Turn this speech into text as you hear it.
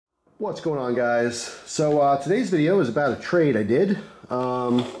What's going on, guys? So today's video is about a trade I did,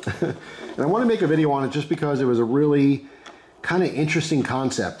 and I want to make a video on it just because it was a really kind of interesting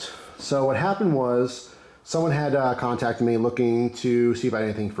concept. So what happened was someone had contacted me looking to see if I had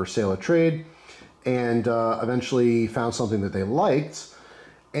anything for sale or trade, and eventually found something that they liked.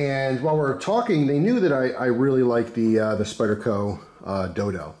 And while we were talking, they knew that I really like the Spyderco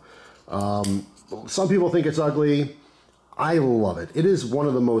Dodo. Some people think it's ugly. I love it. It is one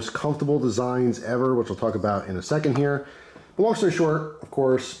of the most comfortable designs ever, which we'll talk about in a second here. But long story short, of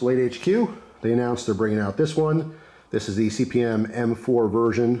course, BladeHQ, they announced they're bringing out this one. This is the CPM M4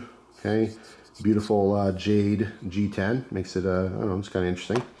 version. Okay, beautiful jade G10. Makes it, I don't know, it's kind of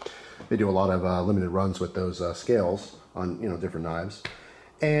interesting. They do a lot of limited runs with those scales on, different knives.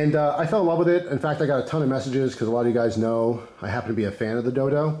 And I fell in love with it. In fact, I got a ton of messages because a lot of you guys know I happen to be a fan of the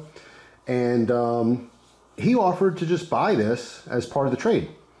Dodo. And he offered to just buy this as part of the trade.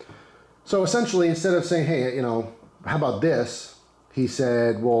 So essentially, instead of saying, hey, how about this? He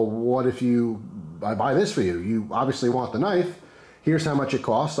said, well, what if I buy this for you? You obviously want the knife. Here's how much it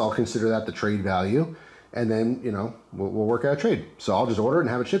costs. I'll consider that the trade value. And then, we'll work out a trade. So I'll just order it and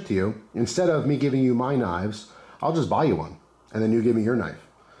have it shipped to you. Instead of me giving you my knives, I'll just buy you one. And then you give me your knife.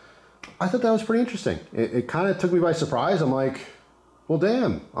 I thought that was pretty interesting. It kind of took me by surprise. I'm like, well,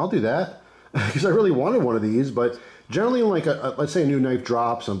 damn, I'll do that. Because I really wanted one of these, but generally like let's say a new knife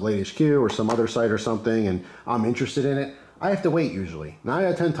drops on BladeHQ or some other site or something and I'm interested in it, I have to wait usually. 9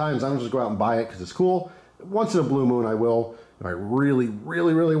 out of 10 times I don't just go out and buy it because it's cool. Once in a blue moon I will, if I really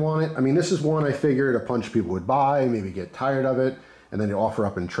want it. I mean, this is one I figured a bunch of people would buy, maybe get tired of it, and then they offer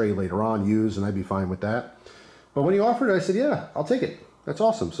up and trade later on, use, and I'd be fine with that. But when he offered it, I said, yeah, I'll take it. That's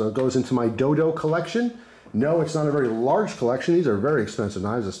awesome. So it goes into my Dodo collection. No, it's not a very large collection. These are very expensive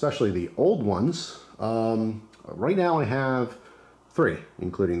knives, especially the old ones. Right now I have 3,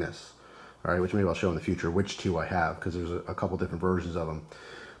 including this. All right, which maybe I'll show in the future which 2 I have, because there's a couple different versions of them.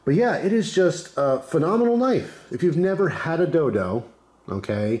 But yeah, it is just a phenomenal knife. If you've never had a Dodo,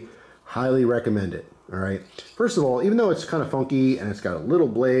 okay, highly recommend it. All right. First of all, even though it's kind of funky and it's got a little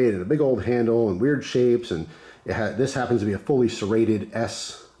blade and a big old handle and weird shapes, and this happens to be a fully serrated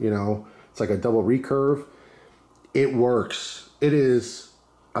S, it's like a double recurve. It works. It is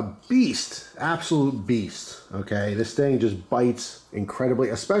a beast, absolute beast, okay? This thing just bites incredibly,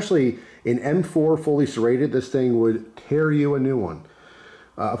 especially in M4 fully serrated, this thing would tear you a new one.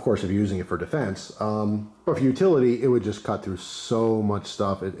 Of course, if you're using it for defense, but for utility, it would just cut through so much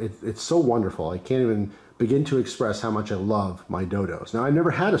stuff. It's so wonderful. I can't even begin to express how much I love my Dodos. Now, I've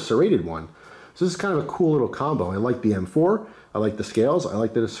never had a serrated one, so this is kind of a cool little combo. I like the M4, I like the scales, I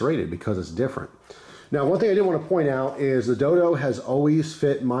like that it's serrated because it's different. Now, one thing I did want to point out is the Dodo has always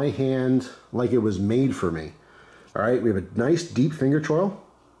fit my hand like it was made for me. All right, we have a nice deep finger choil,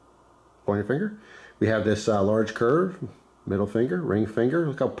 pointer finger. We have this large curve, middle finger, ring finger.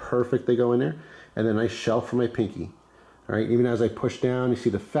 Look how perfect they go in there. And then a nice shelf for my pinky. All right, even as I push down, you see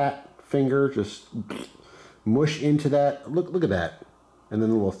the fat finger just mush into that. Look at that. And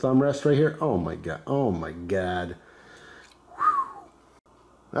then the little thumb rest right here. Oh my God, oh my God.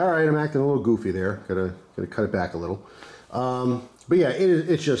 All right, I'm acting a little goofy there. Gotta cut it back a little. But yeah,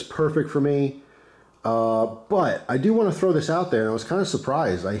 it's just perfect for me. But I do want to throw this out there, and I was kind of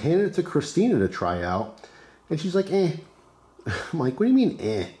surprised. I handed it to Christina to try out, and she's like, eh. I'm like, what do you mean,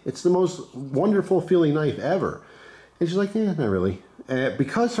 eh? It's the most wonderful feeling knife ever. And she's like, eh, not really.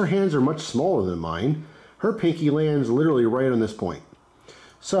 Because her hands are much smaller than mine, her pinky lands literally right on this point.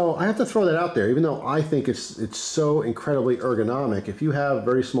 So I have to throw that out there, even though I think it's so incredibly ergonomic. If you have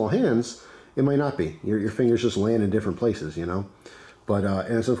very small hands, it might not be. Your fingers just land in different places, But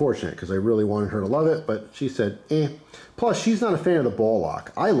and it's unfortunate because I really wanted her to love it, but she said, eh. Plus, she's not a fan of the ball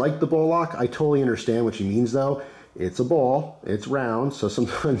lock. I like the ball lock. I totally understand what she means, though. It's a ball. It's round, so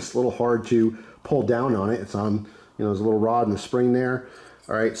sometimes it's a little hard to pull down on it. It's on, there's a little rod and a spring there.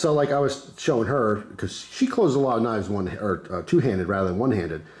 All right, so like I was showing her, because she closes a lot of knives two-handed rather than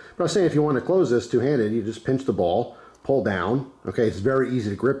one-handed. But I was saying if you want to close this two-handed, you just pinch the ball, pull down. Okay, it's very easy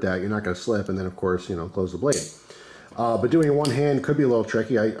to grip that. You're not going to slip, and then of course, close the blade. But doing it one hand could be a little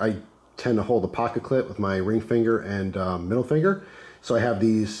tricky. I tend to hold the pocket clip with my ring finger and middle finger. So I have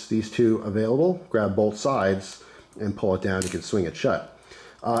these 2 available. Grab both sides and pull it down. You can swing it shut.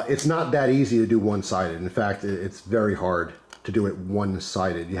 It's not that easy to do one-sided. In fact, it's very hard to do it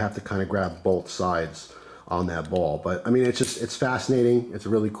one-sided. You have to kind of grab both sides on that ball. But I mean, it's fascinating. It's a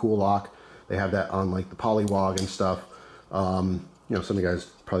really cool lock. They have that on like the Polywog and stuff. Some of you guys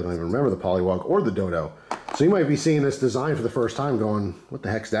probably don't even remember the Polywog or the Dodo. So you might be seeing this design for the first time going, what the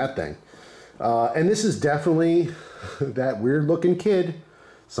heck's that thing? And this is definitely that weird looking kid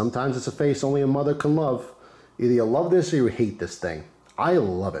Sometimes it's a face only a mother can love. Either you love this or you hate this thing. I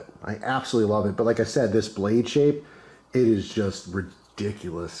love it. I absolutely love it. But like I said, this blade shape, it is just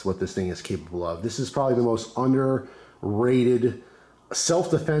ridiculous what this thing is capable of. This is probably the most underrated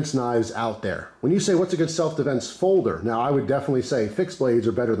self-defense knives out there. When you say what's a good self-defense folder, now I would definitely say fixed blades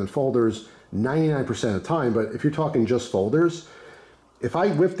are better than folders 99% of the time, but if you're talking just folders, if I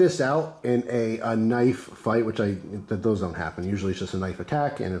whip this out in a knife fight, which those don't happen, usually it's just a knife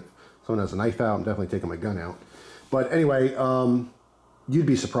attack, and if someone has a knife out, I'm definitely taking my gun out. But anyway, you'd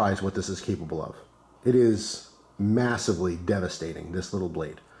be surprised what this is capable of. It is massively devastating, this little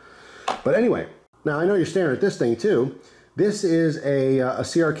blade. But anyway, now I know you're staring at this thing too. This is a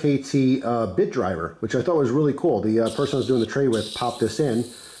CRKT bit driver, which I thought was really cool. The person I was doing the trade with popped this in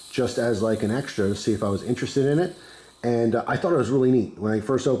just as like an extra to see if I was interested in it. And I thought it was really neat. When I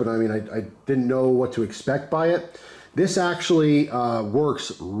first opened it, I mean, I didn't know what to expect by it. This actually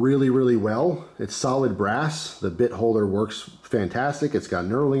works really, really well. It's solid brass. The bit holder works fantastic. It's got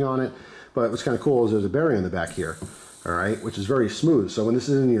knurling on it. But what's kind of cool is there's a bearing on the back here, all right, which is very smooth. So when this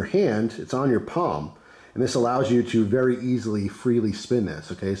is in your hand, it's on your palm. And this allows you to very easily, freely spin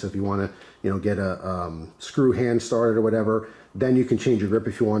this, okay? So if you want to, get a screw hand started or whatever, then you can change your grip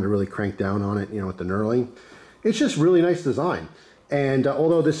if you want to really crank down on it, with the knurling. It's just really nice design. And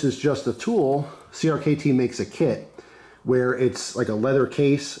although this is just a tool, CRKT makes a kit where it's like a leather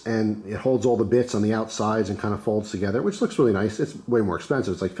case and it holds all the bits on the outsides and kind of folds together, which looks really nice. It's way more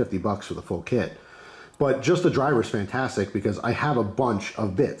expensive. It's like $50 for the full kit. But just the driver is fantastic because I have a bunch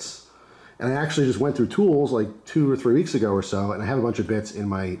of bits. And I actually just went through tools like 2 or 3 weeks ago or so, and I have a bunch of bits in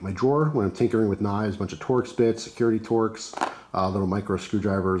my drawer when I'm tinkering with knives, a bunch of Torx bits, security Torx, little micro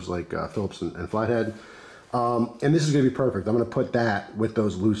screwdrivers like Phillips and Flathead. And this is going to be perfect. I'm going to put that with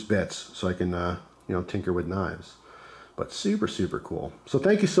those loose bits so I can, tinker with knives. But super, super cool. So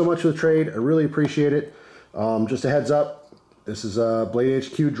thank you so much for the trade. I really appreciate it. Just a heads up, this is a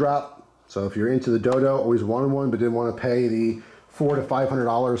BladeHQ drop. So if you're into the Dodo, always wanted one, but didn't want to pay the $400 to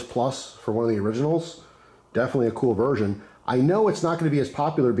 $500 plus for one of the originals, definitely a cool version. I know it's not going to be as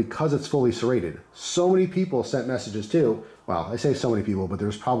popular because it's fully serrated. So many people sent messages too. Well, I say so many people, but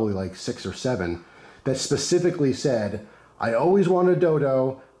there's probably like 6 or 7 that specifically said, I always wanted a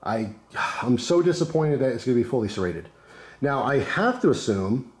Dodo. I'm so disappointed that it's going to be fully serrated. Now, I have to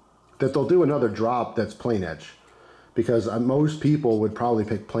assume that they'll do another drop that's plain edge, because most people would probably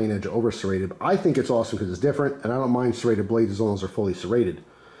pick plain edge over serrated. But I think it's awesome because it's different, and I don't mind serrated blades as long as they're fully serrated.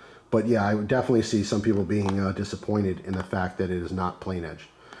 But yeah, I would definitely see some people being disappointed in the fact that it is not plain edge.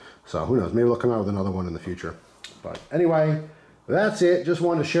 So who knows, maybe they'll come out with another one in the future. But anyway, that's it. Just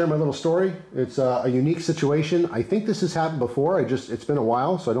wanted to share my little story. It's a unique situation. I think this has happened before. It's been a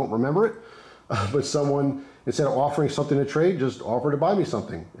while, so I don't remember it. But someone, instead of offering something to trade, just offered to buy me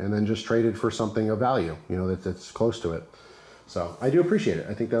something and then just traded for something of value, that's close to it. So I do appreciate it.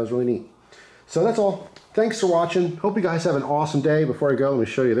 I think that was really neat. So that's all. Thanks for watching. Hope you guys have an awesome day. Before I go, let me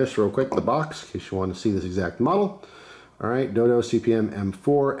show you this real quick, the box, in case you want to see this exact model. All right, Dodo CPM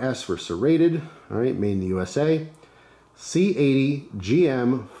M4S for serrated. All right, made in the USA. C80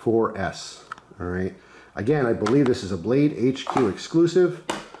 GM4S. All right. Again, I believe this is a BladeHQ exclusive.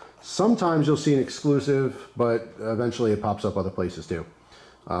 Sometimes you'll see an exclusive, but eventually it pops up other places too.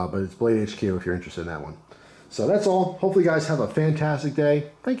 But it's BladeHQ if you're interested in that one. So that's all. Hopefully you guys have a fantastic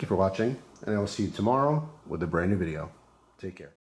day. Thank you for watching, and I will see you tomorrow with a brand new video. Take care.